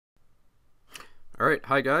Alright,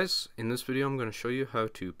 hi guys. In this video I'm going to show you how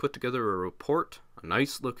to put together a report, a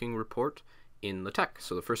nice looking report in Latex.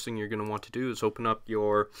 So the first thing you're going to want to do is open up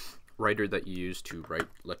your writer that you use to write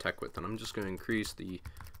Latex with. And I'm just going to increase the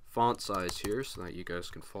font size here so that you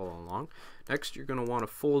guys can follow along. Next, you're going to want a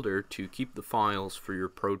folder to keep the files for your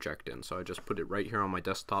project in. So I just put it right here on my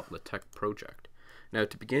desktop, Latex project. Now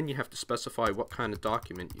to begin, you have to specify what kind of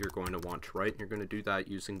document you're going to want to write, and you're going to do that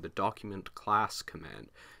using the document class command.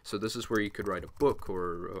 So this is where you could write a book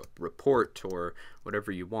or a report or whatever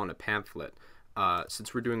you want, a pamphlet.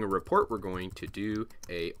 Since we're doing a report, we're going to do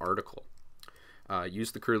an article.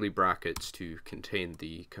 Use the curly brackets to contain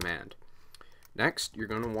the command. Next, you're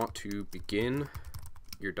going to want to begin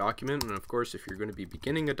your document, and of course if you're going to be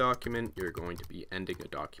beginning a document, you're going to be ending a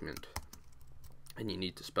document, and you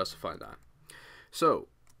need to specify that. So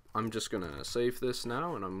I'm just going to save this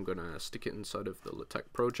now, and I'm going to stick it inside of the Latex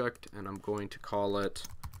project, and I'm going to call it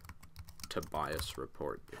Tobias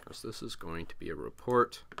report, because this is going to be a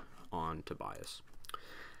report on Tobias.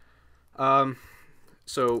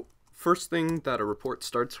 So first thing that a report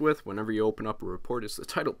starts with whenever you open up a report is the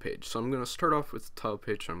title page. So I'm going to start off with the title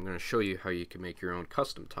page, and I'm going to show you how you can make your own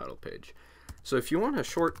custom title page. So if you want a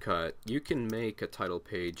shortcut, you can make a title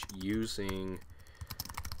page using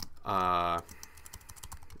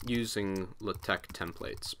Latex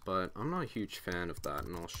templates, but I'm not a huge fan of that,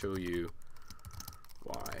 and I'll show you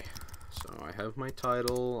why. So I have my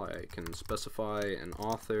title, I can specify an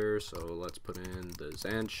author, so let's put in the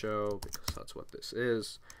Zan Show because that's what this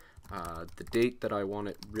is. The date that I want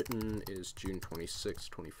it written is June 26,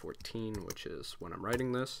 2014, which is when I'm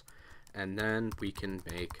writing this, and then we can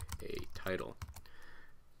make a title.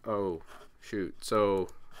 Oh shoot, so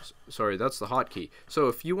sorry, that's the hotkey. So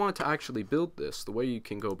if you want to actually build this, the way you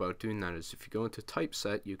can go about doing that is if you go into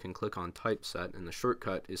Typeset, you can click on Typeset, and the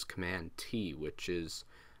shortcut is Command T, which is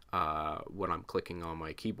what I'm clicking on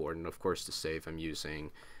my keyboard. And of course to save, I'm using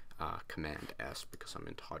Command S because I'm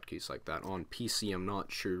into hotkeys like that. On PC, I'm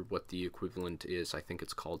not sure what the equivalent is. I think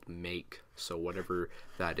it's called Make. So whatever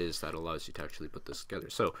that is, that allows you to actually put this together.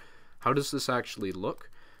 So how does this actually look?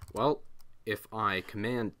 Well, if I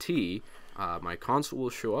Command T, my console will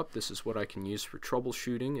show up. This is what I can use for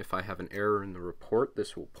troubleshooting. If I have an error in the report,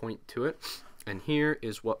 this will point to it. And here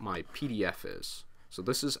is what my PDF is. So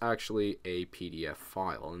this is actually a PDF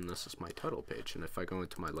file, and this is my title page. And if I go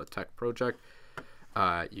into my Latex project,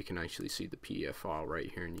 you can actually see the PDF file right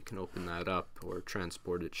here, and you can open that up or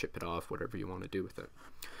transport it, ship it off, whatever you want to do with it.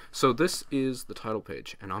 So this is the title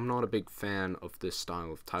page, and I'm not a big fan of this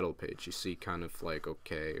style of title page. You see kind of like,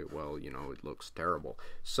 okay, well, you know, it looks terrible.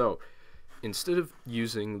 So instead of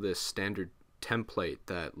using this standard template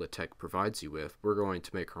that Latex provides you with, we're going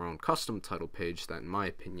to make our own custom title page that, in my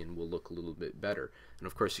opinion, will look a little bit better. And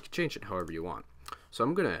of course, you can change it however you want. So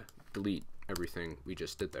I'm going to delete everything we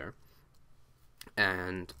just did there,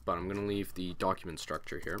 but I'm going to leave the document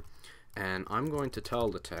structure here. And I'm going to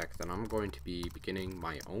tell Latex that I'm going to be beginning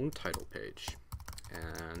my own title page,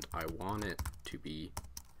 and I want it to be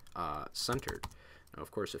centered. Now,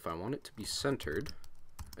 of course, if I want it to be centered,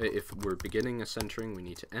 if we're beginning a centering, we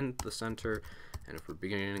need to end the center, and if we're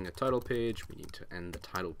beginning a title page, we need to end the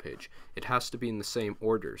title page. It has to be in the same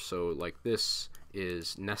order, so like this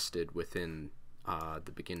is nested within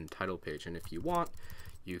the begin title page, and if you want,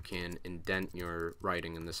 you can indent your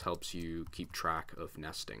writing, and this helps you keep track of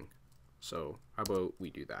nesting. So how about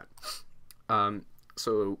we do that?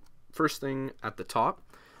 So first thing at the top,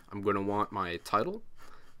 I'm going to want my title,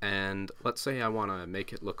 and let's say I want to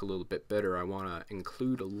make it look a little bit better. I want to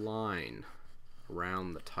include a line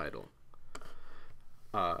around the title.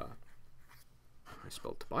 I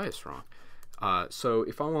spelled Tobias wrong. So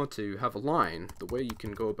if I want to have a line, the way you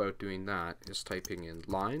can go about doing that is typing in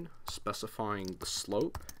line, specifying the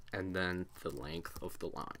slope, and then the length of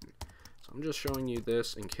the line. So I'm just showing you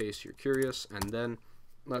this in case you're curious. And then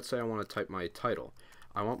let's say I want to type my title.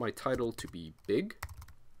 I want my title to be big,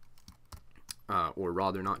 or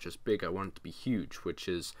rather not just big, I want it to be huge,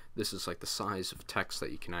 this is like the size of text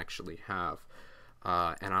that you can actually have.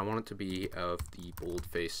 And I want it to be of the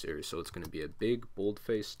boldface series, so it's going to be a big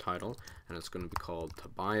boldface title, and it's going to be called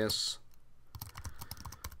Tobias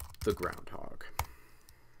the Groundhog.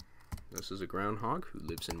 This is a groundhog who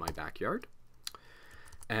lives in my backyard.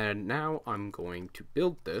 And now I'm going to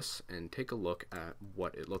build this and take a look at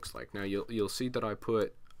what it looks like. Now you'll see that I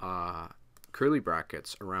put curly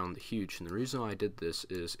brackets around the huge, and the reason I did this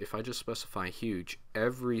is if I just specify huge,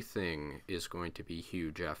 everything is going to be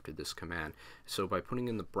huge after this command. So by putting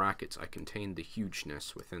in the brackets, I contain the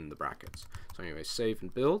hugeness within the brackets. So anyway, save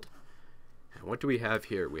and build, And what do we have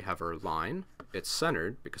here? We have our line. It's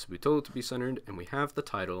centered because we told it to be centered, and we have the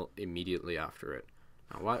title immediately after it.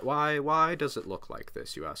 Now, why does it look like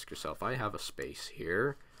this? You ask yourself. I have a space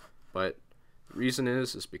here, but the reason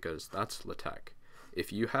is because that's LaTeX.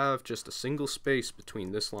 If you have just a single space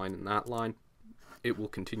between this line and that line, it will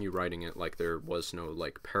continue writing it like there was no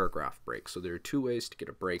like paragraph break. So there are two ways to get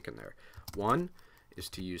a break in there. One is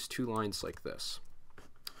to use two lines like this.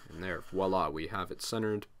 And there, voila, we have it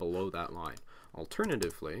centered below that line.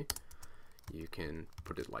 Alternatively, you can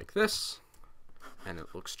put it like this, and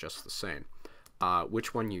it looks just the same.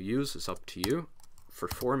 Which one you use is up to you. For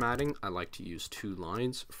formatting, I like to use two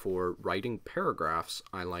lines. For writing paragraphs,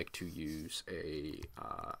 I like to use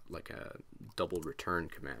like a double return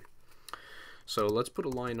command. So let's put a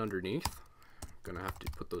line underneath. I'm gonna have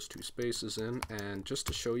to put those two spaces in, and just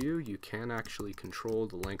to show you, you can actually control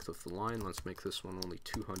the length of the line. Let's make this one only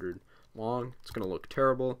 200 long. It's gonna look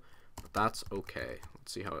terrible, but that's okay.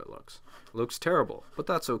 Let's see how it looks. It looks terrible, but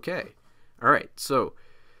that's okay. Alright, so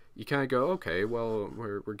you kind of go, okay, well,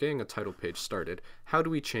 we're getting a title page started. How do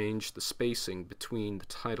we change the spacing between the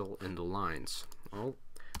title and the lines? Well,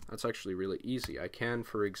 that's actually really easy. I can,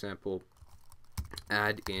 for example,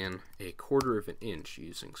 add in 1/4 of an inch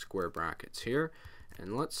using square brackets here,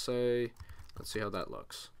 and let's see how that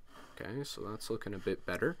looks. Okay, so that's looking a bit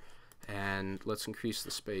better, and let's increase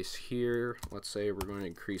the space here. Let's say we're going to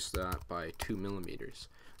increase that by 2 millimeters.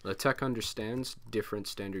 LaTeX understands different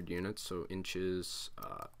standard units, so inches,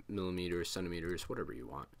 millimeters, centimeters, whatever you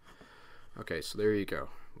want. Okay, so there you go.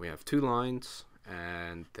 We have two lines,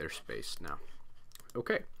 and they're spaced now.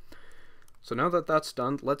 Okay. So now that that's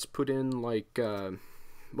done, let's put in, like,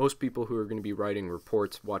 most people who are going to be writing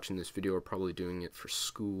reports watching this video are probably doing it for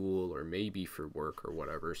school or maybe for work or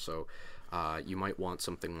whatever. So you might want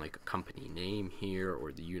something like a company name here,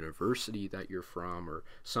 or the university that you're from, or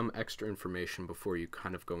some extra information before you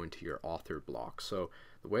kind of go into your author block. So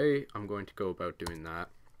the way I'm going to go about doing that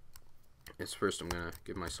is, first I'm going to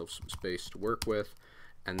give myself some space to work with,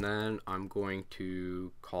 and then I'm going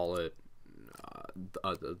to call it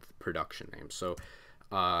the production name. So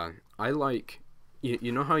I like,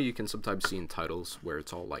 you know how you can sometimes see in titles where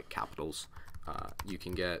it's all like capitals. You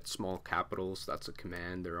can get small capitals. That's a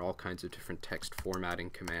command. There are all kinds of different text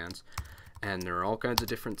formatting commands, and there are all kinds of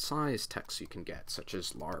different size text you can get, such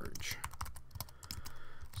as large.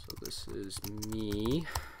 So this is me,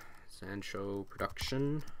 Sancho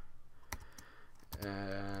production,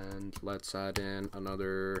 and let's add in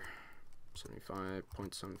another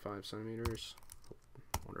 75.75 centimeters.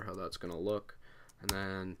 Wonder how that's going to look. And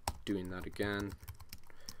then doing that again,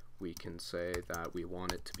 we can say that we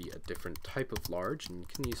want it to be a different type of large, and you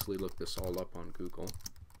can easily look this all up on Google.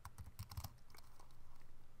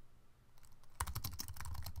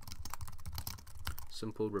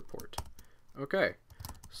 Simple report. Okay,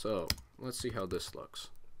 so let's see how this looks.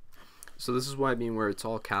 So this is what I mean where it's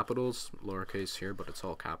all capitals, lowercase here, but it's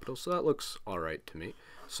all capitals. So that looks all right to me.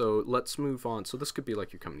 So let's move on. So this could be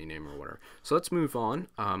like your company name or whatever. So let's move on.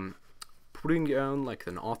 Putting down like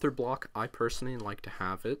an author block, I personally like to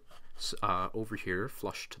have it over here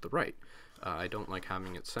flush to the right. I don't like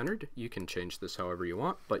having it centered. You can change this however you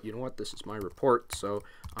want, but you know what? This is my report, so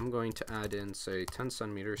I'm going to add in, say, 10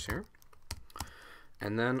 centimeters here.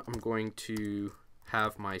 And then I'm going to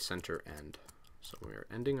have my center end. So we're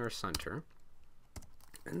ending our center.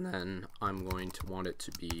 And then I'm going to want it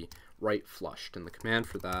to be right flushed, and the command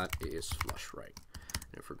for that is flush right.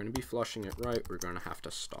 And if we're going to be flushing it right, we're going to have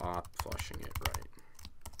to stop flushing it right.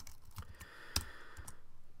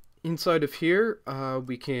 Inside of here,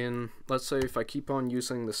 we can, let's say if I keep on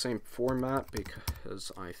using the same format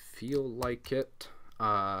because I feel like it,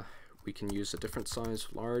 we can use a different size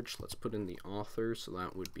large. Let's put in the author, so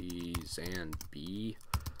that would be Zan B.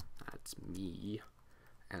 That's me.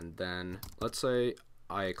 And then let's say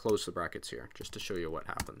I close the brackets here just to show you what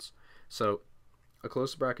happens. So I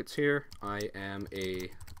close the brackets here. I am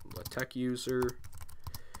a LaTeX user.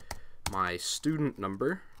 My student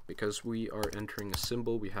number, because we are entering a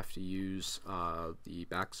symbol, we have to use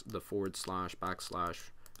the forward slash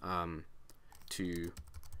backslash to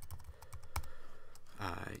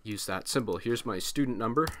use that symbol. Here's my student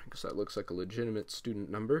number, because that looks like a legitimate student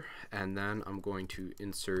number, and then I'm going to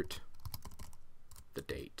insert the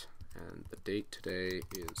date, and the date today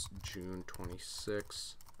is June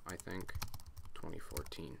 26, I think,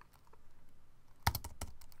 2014.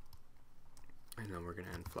 And then we're going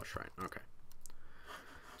to end flush right. Okay.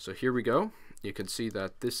 So here we go. You can see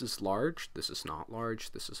that this is large, this is not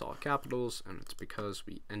large, this is all capitals, and it's because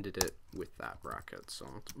we ended it with that bracket. So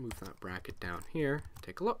let's move that bracket down here and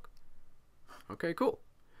take a look. Okay, cool.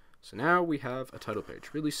 So now we have a title page.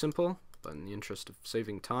 Really simple. but in the interest of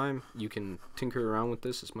saving time, you can tinker around with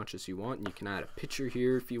this as much as you want, and you can add a picture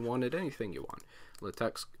here if you wanted, anything you want.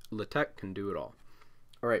 Latex can do it all.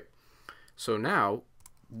 Alright, so now,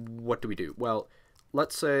 what do we do? Well,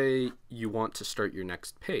 let's say you want to start your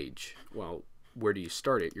next page. Well, where do you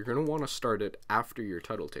start it? You're going to want to start it after your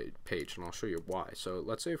title page, and I'll show you why. So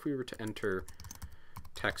let's say if we were to enter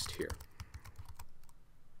text here.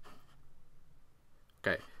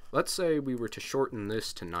 Okay, let's say we were to shorten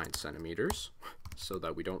this to 9 centimeters so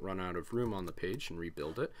that we don't run out of room on the page and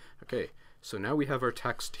rebuild it. Okay, so now we have our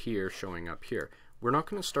text here showing up here. We're not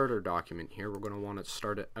going to start our document here. We're going to want to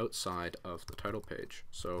start it outside of the title page.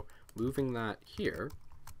 So moving that here,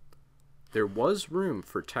 there was room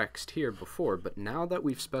for text here before, but now that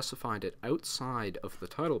we've specified it outside of the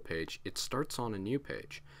title page, it starts on a new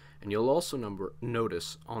page. And you'll also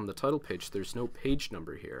notice on the title page there's no page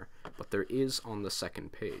number here, but there is on the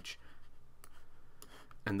second page.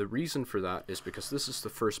 And the reason for that is because this is the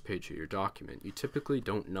first page of your document. You typically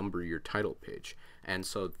don't number your title page. And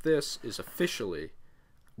so this is officially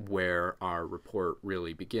where our report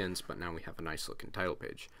really begins, but now we have a nice looking title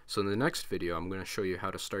page. So in the next video, I'm going to show you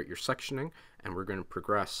how to start your sectioning, and we're going to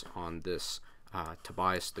progress on this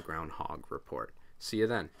Tobias the Groundhog report. See you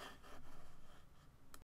then.